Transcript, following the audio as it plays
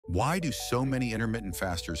Why do so many intermittent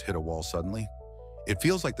fasters hit a wall suddenly? It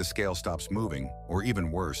feels like the scale stops moving, or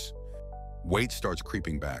even worse, weight starts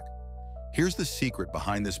creeping back. Here's the secret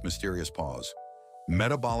behind this mysterious pause: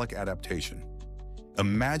 metabolic adaptation.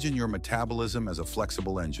 Imagine your metabolism as a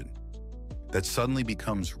flexible engine that suddenly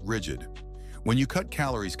becomes rigid. When you cut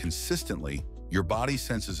calories consistently, your body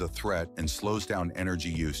senses a threat and slows down energy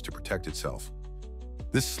use to protect itself.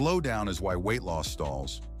 This slowdown is why weight loss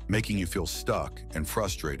stalls, making you feel stuck and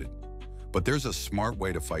frustrated. But there's a smart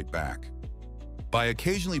way to fight back. By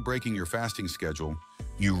occasionally breaking your fasting schedule,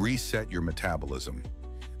 you reset your metabolism.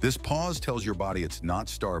 This pause tells your body it's not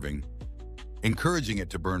starving, encouraging it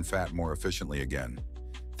to burn fat more efficiently again.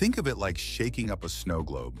 Think of it like shaking up a snow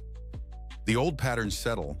globe. The old patterns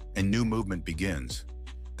settle and new movement begins.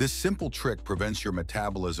 This simple trick prevents your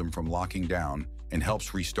metabolism from locking down and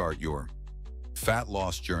helps restart your fat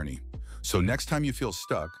loss journey. So next time you feel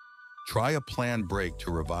stuck, try a planned break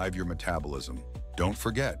to revive your metabolism. Don't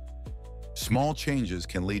forget, small changes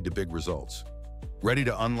can lead to big results. Ready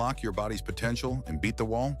to unlock your body's potential and beat the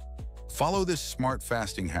wall? Follow this smart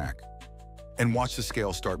fasting hack and watch the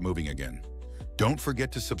scale start moving again. Don't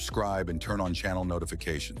forget to subscribe and turn on channel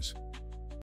notifications.